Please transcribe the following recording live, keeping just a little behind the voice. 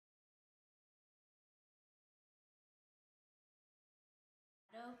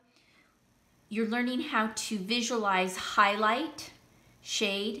you're learning how to visualize highlight,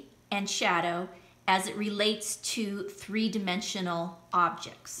 shade, and shadow as it relates to three-dimensional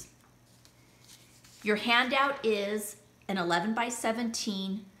objects. Your handout is an 11 by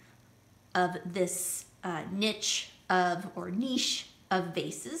 17 of this niche of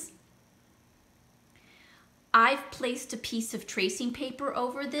vases. I've placed a piece of tracing paper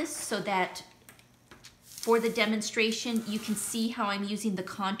over this so that for the demonstration you can see how I'm using the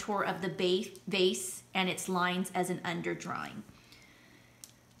contour of the vase and its lines as an underdrawing.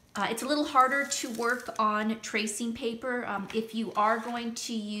 It's a little harder to work on tracing paper. If you are going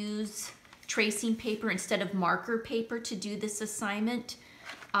to use tracing paper instead of marker paper to do this assignment,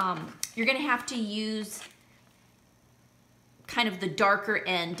 you're going to have to use kind of the darker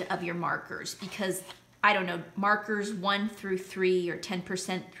end of your markers because, I don't know, markers 1 through 3 or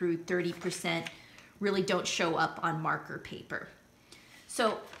 10% through 30% really don't show up on marker paper.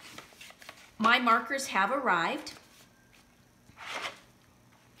 So my markers have arrived.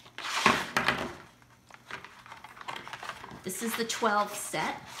 This is the 12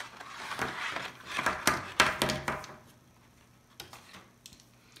 set.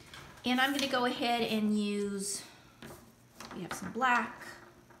 And I'm going to go ahead and use, we have some black.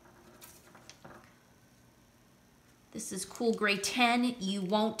 This is Cool Gray 10. You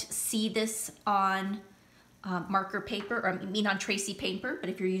won't see this on marker paper, or I mean on tracey paper, but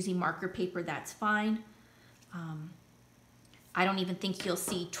if you're using marker paper, that's fine. I don't even think you'll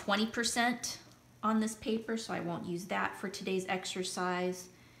see 20% on this paper, so I won't use that for today's exercise.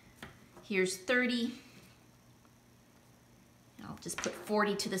 Here's 30. I'll just put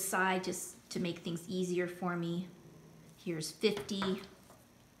 40 to the side just to make things easier for me. Here's 50.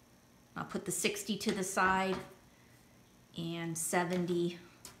 I'll put the 60 to the side, and 70,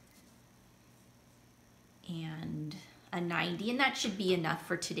 and a 90, and that should be enough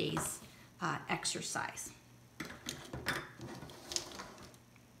for today's exercise.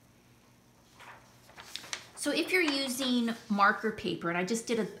 So if you're using marker paper, and I just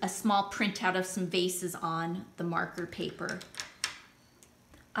did a small printout of some vases on the marker paper,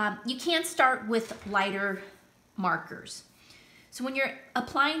 you can start with lighter markers. So when you're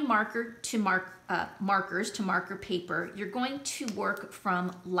applying markers to marker paper, you're going to work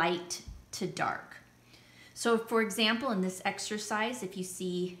from light to dark. So for example, in this exercise, if you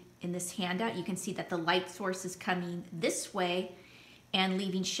see in this handout, you can see that the light source is coming this way and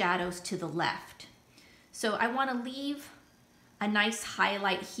leaving shadows to the left. So I want to leave a nice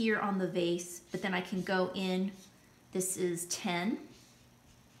highlight here on the vase, but then I can go in, this is 10.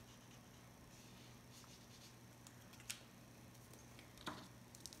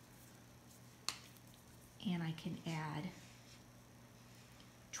 And I can add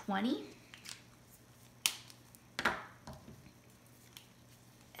 20.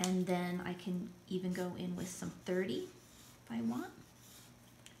 And then I can even go in with some 30 if I want.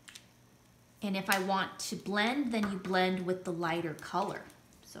 And if I want to blend, then you blend with the lighter color.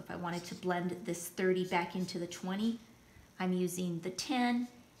 So if I wanted to blend this 30 back into the 20, I'm using the 10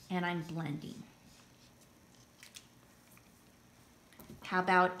 and I'm blending. How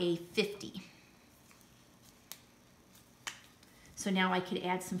about a 50? So now I could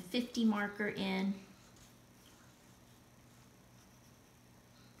add some 50 marker in.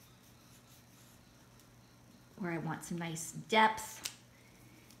 Where I want some nice depth.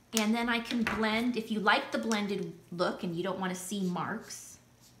 And then I can blend, if you like the blended look and you don't want to see marks,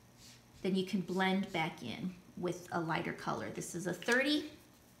 then you can blend back in with a lighter color. This is a 30.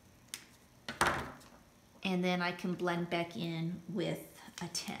 And then I can blend back in with a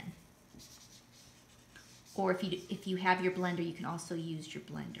 10. Or if you have your blender, you can also use your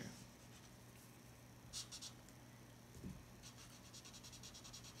blender.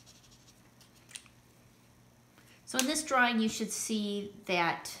 So in this drawing, you should see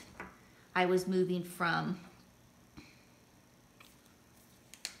that I was moving from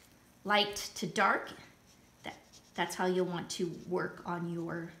light to dark. That's how you'll want to work on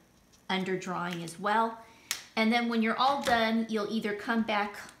your underdrawing as well. And then when you're all done, you'll either come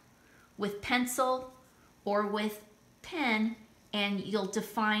back with pencil or with pen and you'll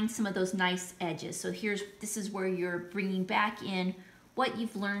define some of those nice edges. So this is where you're bringing back in what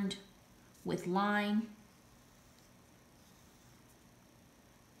you've learned with line,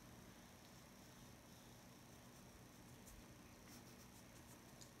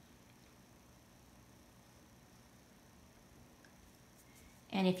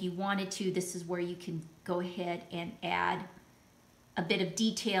 and if you wanted to, this is where you can go ahead and add a bit of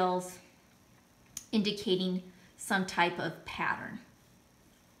details indicating some type of pattern.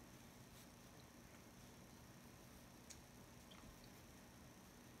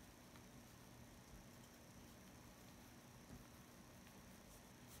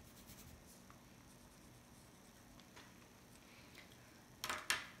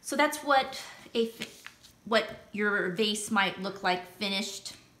 So that's what your vase might look like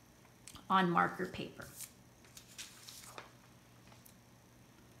finished on marker paper.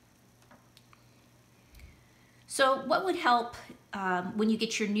 So what would help when you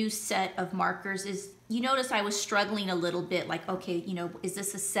get your new set of markers is, you notice I was struggling a little bit, like, okay, you know, is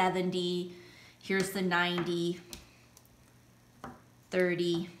this a 70? Here's the 90,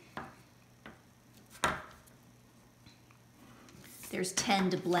 30. There's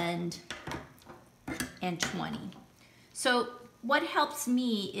 10 to blend, and 20. So what helps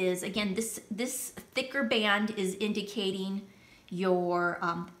me is, again, this thicker band is indicating your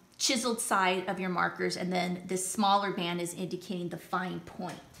chiseled side of your markers, and then this smaller band is indicating the fine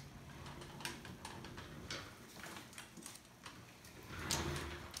point.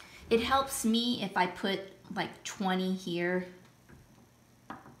 It helps me if I put like 20 here,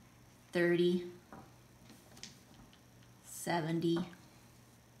 30, 70,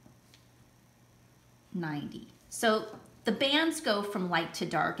 90. So the bands go from light to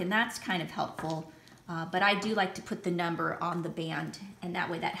dark, and that's kind of helpful, but I do like to put the number on the band, and that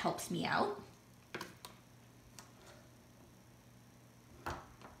way that helps me out. All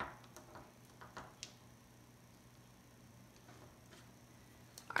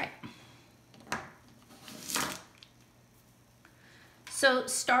right. So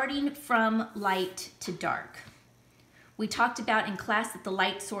starting from light to dark. We talked about in class that the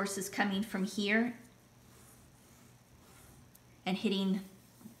light source is coming from here and hitting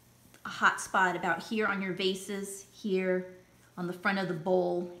a hot spot about here on your vases, here on the front of the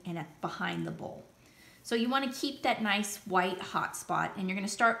bowl, and behind the bowl. So you want to keep that nice white hot spot, and you're going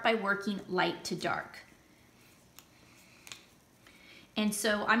to start by working light to dark. And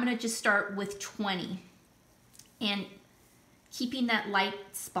so I'm going to just start with 20, and keeping that light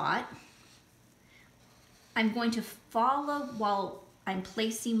spot, I'm going to follow while I'm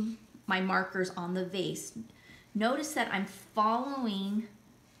placing my markers on the vase. Notice that I'm following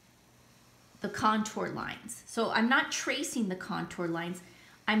the contour lines. So I'm not tracing the contour lines,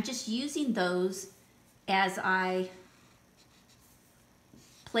 I'm just using those as I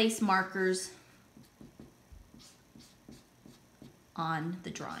place markers on the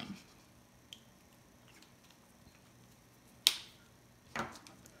drawing.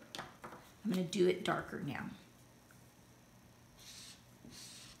 I'm going to do it darker now.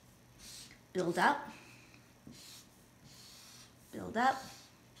 Build up, build up.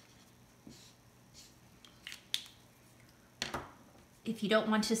 If you don't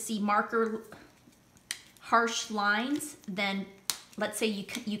want to see marker harsh lines, then let's say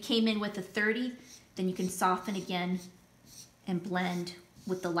you came in with a 30, then you can soften again and blend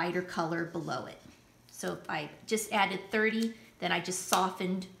with the lighter color below it. So if I just added 30, then I just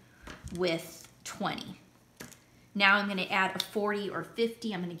softened with 20. Now I'm going to add a 40 or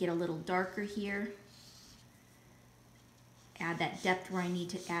 50. I'm going to get a little darker here. Add that depth where I need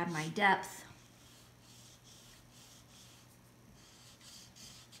to add my depth.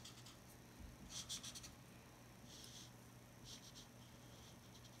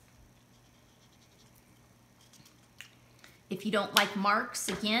 If you don't like marks,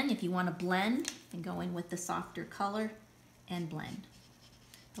 again, if you want to blend, then go in with the softer color and blend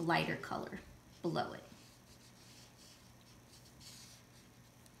the lighter color below it.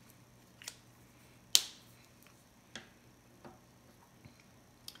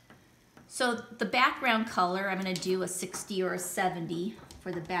 So the background color, I'm going to do a 60 or a 70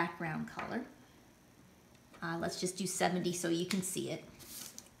 for the background color. Let's just do 70 so you can see it.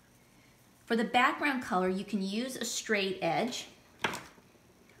 For the background color, you can use a straight edge,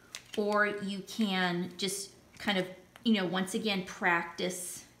 or you can just kind of, you know, once again,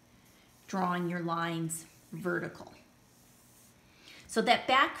 practice drawing your lines vertical. So that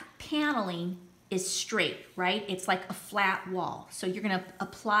back paneling is straight, right? It's like a flat wall. So you're going to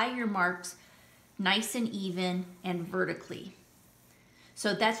apply your marks nice and even and vertically.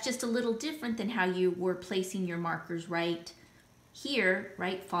 So that's just a little different than how you were placing your markers right here,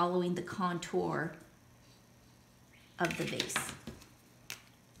 right, following the contour of the vase.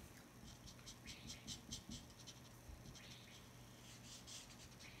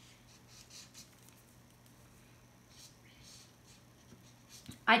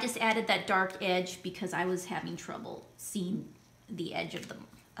 I just added that dark edge because I was having trouble seeing the edge of the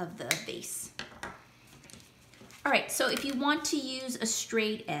vase. All right, so if you want to use a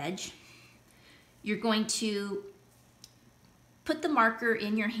straight edge, you're going to put the marker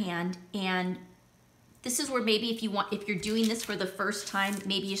in your hand, and this is where maybe if you're doing this for the first time,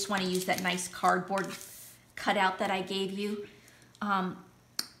 maybe you just want to use that nice cardboard cutout that I gave you.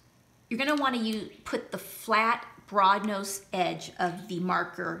 You're going to want to put the flat broad nose edge of the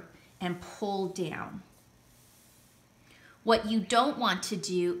marker and pull down. What you don't want to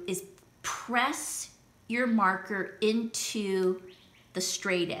do is press your marker into the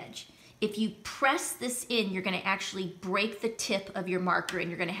straight edge. If you press this in, you're going to actually break the tip of your marker and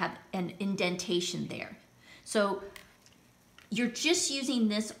you're going to have an indentation there. So you're just using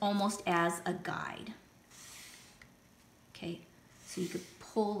this almost as a guide. Okay, so you could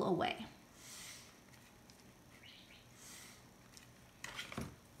pull away.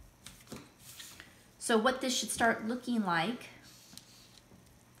 So what this should start looking like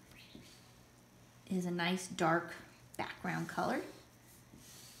is a nice dark background color.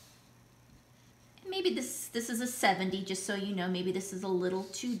 Maybe this is a 70, just so you know. Maybe this is a little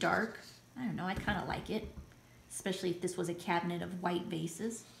too dark. I don't know, I kind of like it, especially if this was a cabinet of white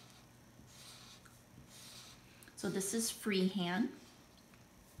vases. So this is freehand.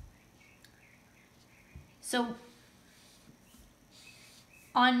 So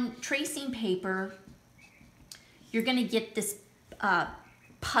on tracing paper, you're going to get this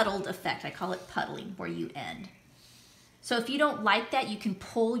puddled effect. I call it puddling, where you end. So if you don't like that, you can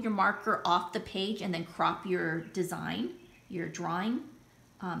pull your marker off the page and then crop your design, your drawing.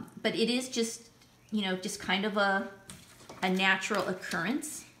 But it is just, you know, just kind of a natural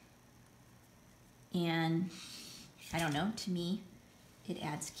occurrence. And I don't know, to me, it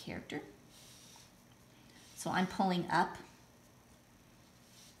adds character. So I'm pulling up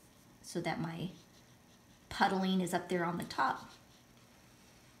so that my puddling is up there on the top.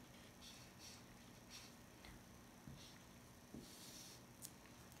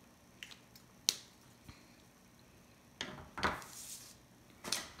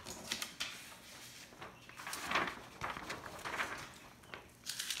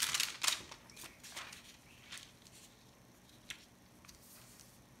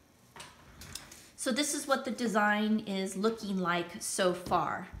 So this is what the design is looking like so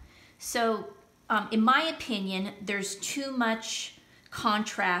far. So in my opinion, there's too much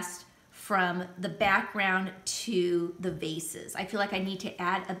contrast from the background to the vases. I feel like I need to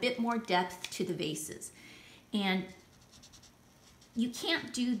add a bit more depth to the vases. And you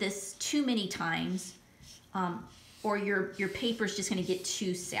can't do this too many times or your paper's just gonna get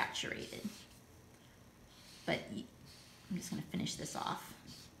too saturated. But I'm just gonna finish this off.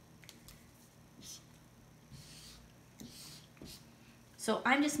 So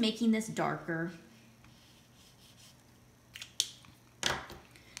I'm just making this darker.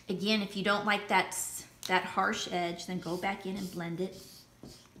 Again, if you don't like that harsh edge, then go back in and blend it.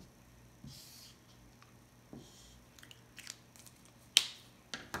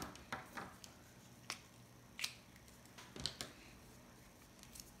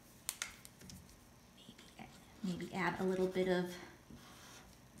 Maybe add a little bit of,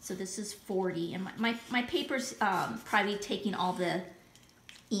 so this is 40, and my paper's probably taking all the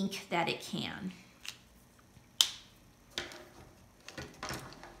ink that it can.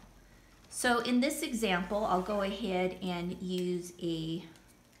 So in this example, I'll go ahead and use a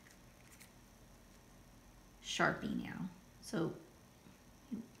Sharpie now. So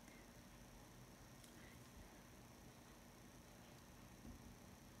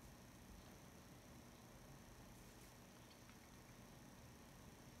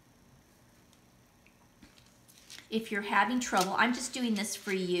if you're having trouble, I'm just doing this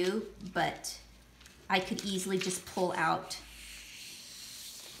for you, but I could easily just pull out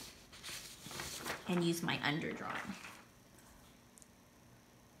and use my underdrawing.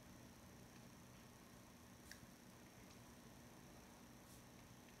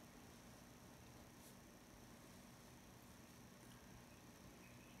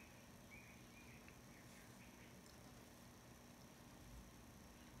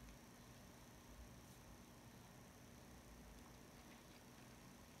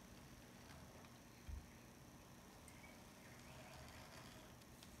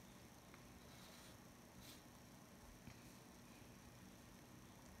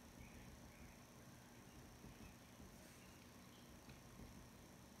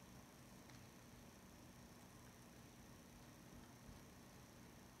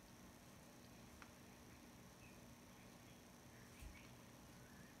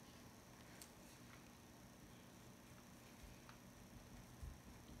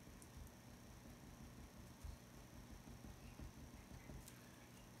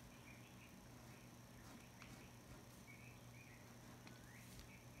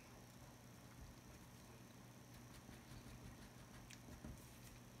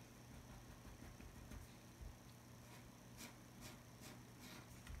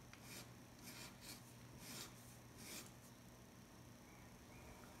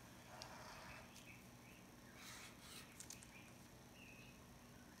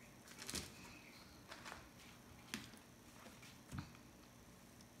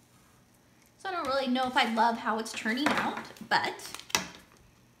 really know if I love how it's turning out, but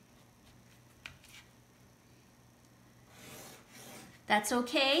that's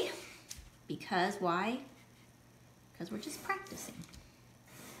okay, because why? Because we're just practicing.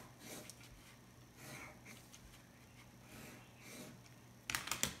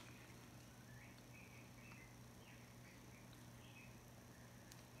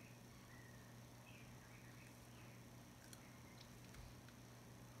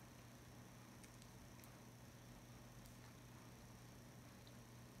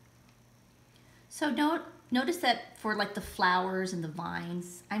 So notice that for like the flowers and the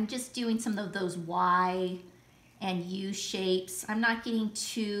vines, I'm just doing some of those Y and U shapes. I'm not getting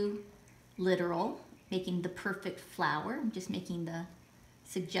too literal, making the perfect flower. I'm just making the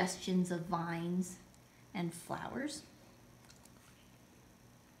suggestions of vines and flowers.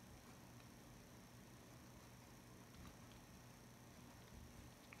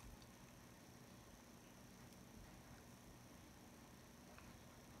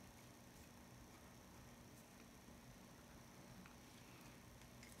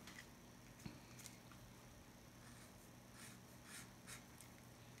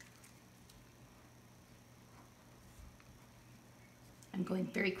 I'm going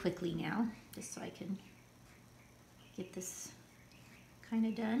very quickly now, just so I can get this kind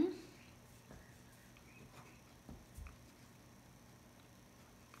of done.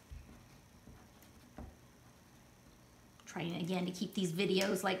 Trying again to keep these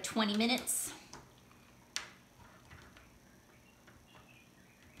videos like 20 minutes.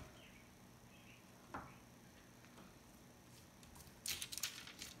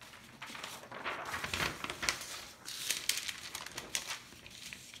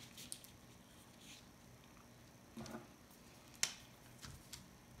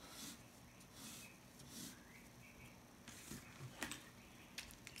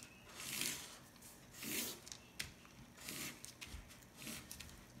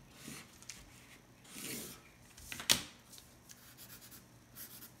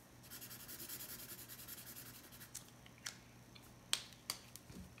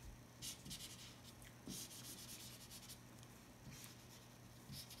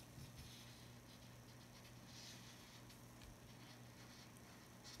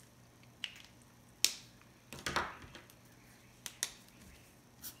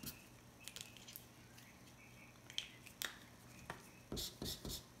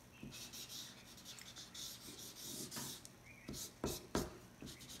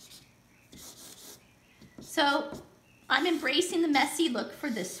 So I'm embracing the messy look for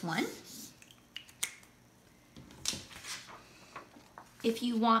this one. If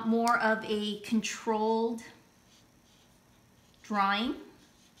you want more of a controlled drawing,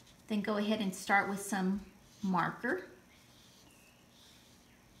 then go ahead and start with some marker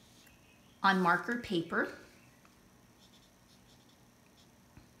on marker paper.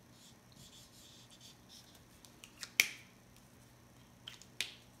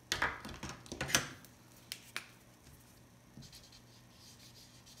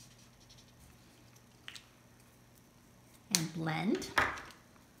 And blend.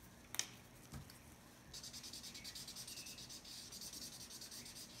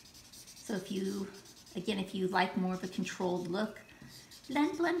 So if you like more of a controlled look,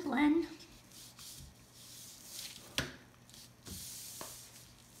 blend, blend, blend.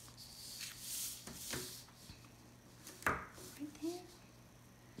 Right there.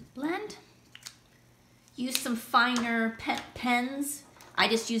 Blend. Use some finer pens. I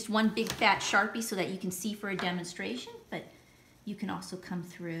just used one big fat Sharpie so that you can see for a demonstration, but you can also come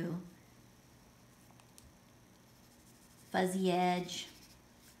through fuzzy edge.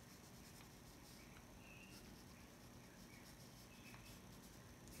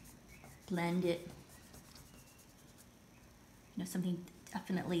 Blend it. You know, something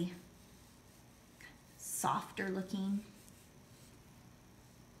definitely softer looking.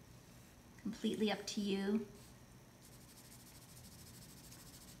 Completely up to you.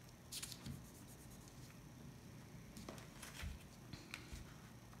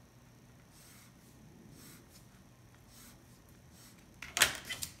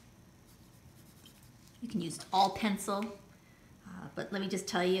 You can use all pencil. But let me just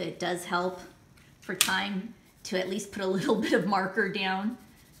tell you, it does help for time to at least put a little bit of marker down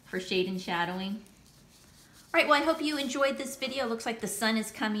for shade and shadowing. All right, well, I hope you enjoyed this video. It looks like the sun is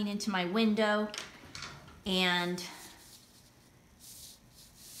coming into my window, and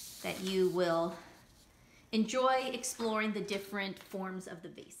that you will enjoy exploring the different forms of the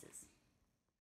vases.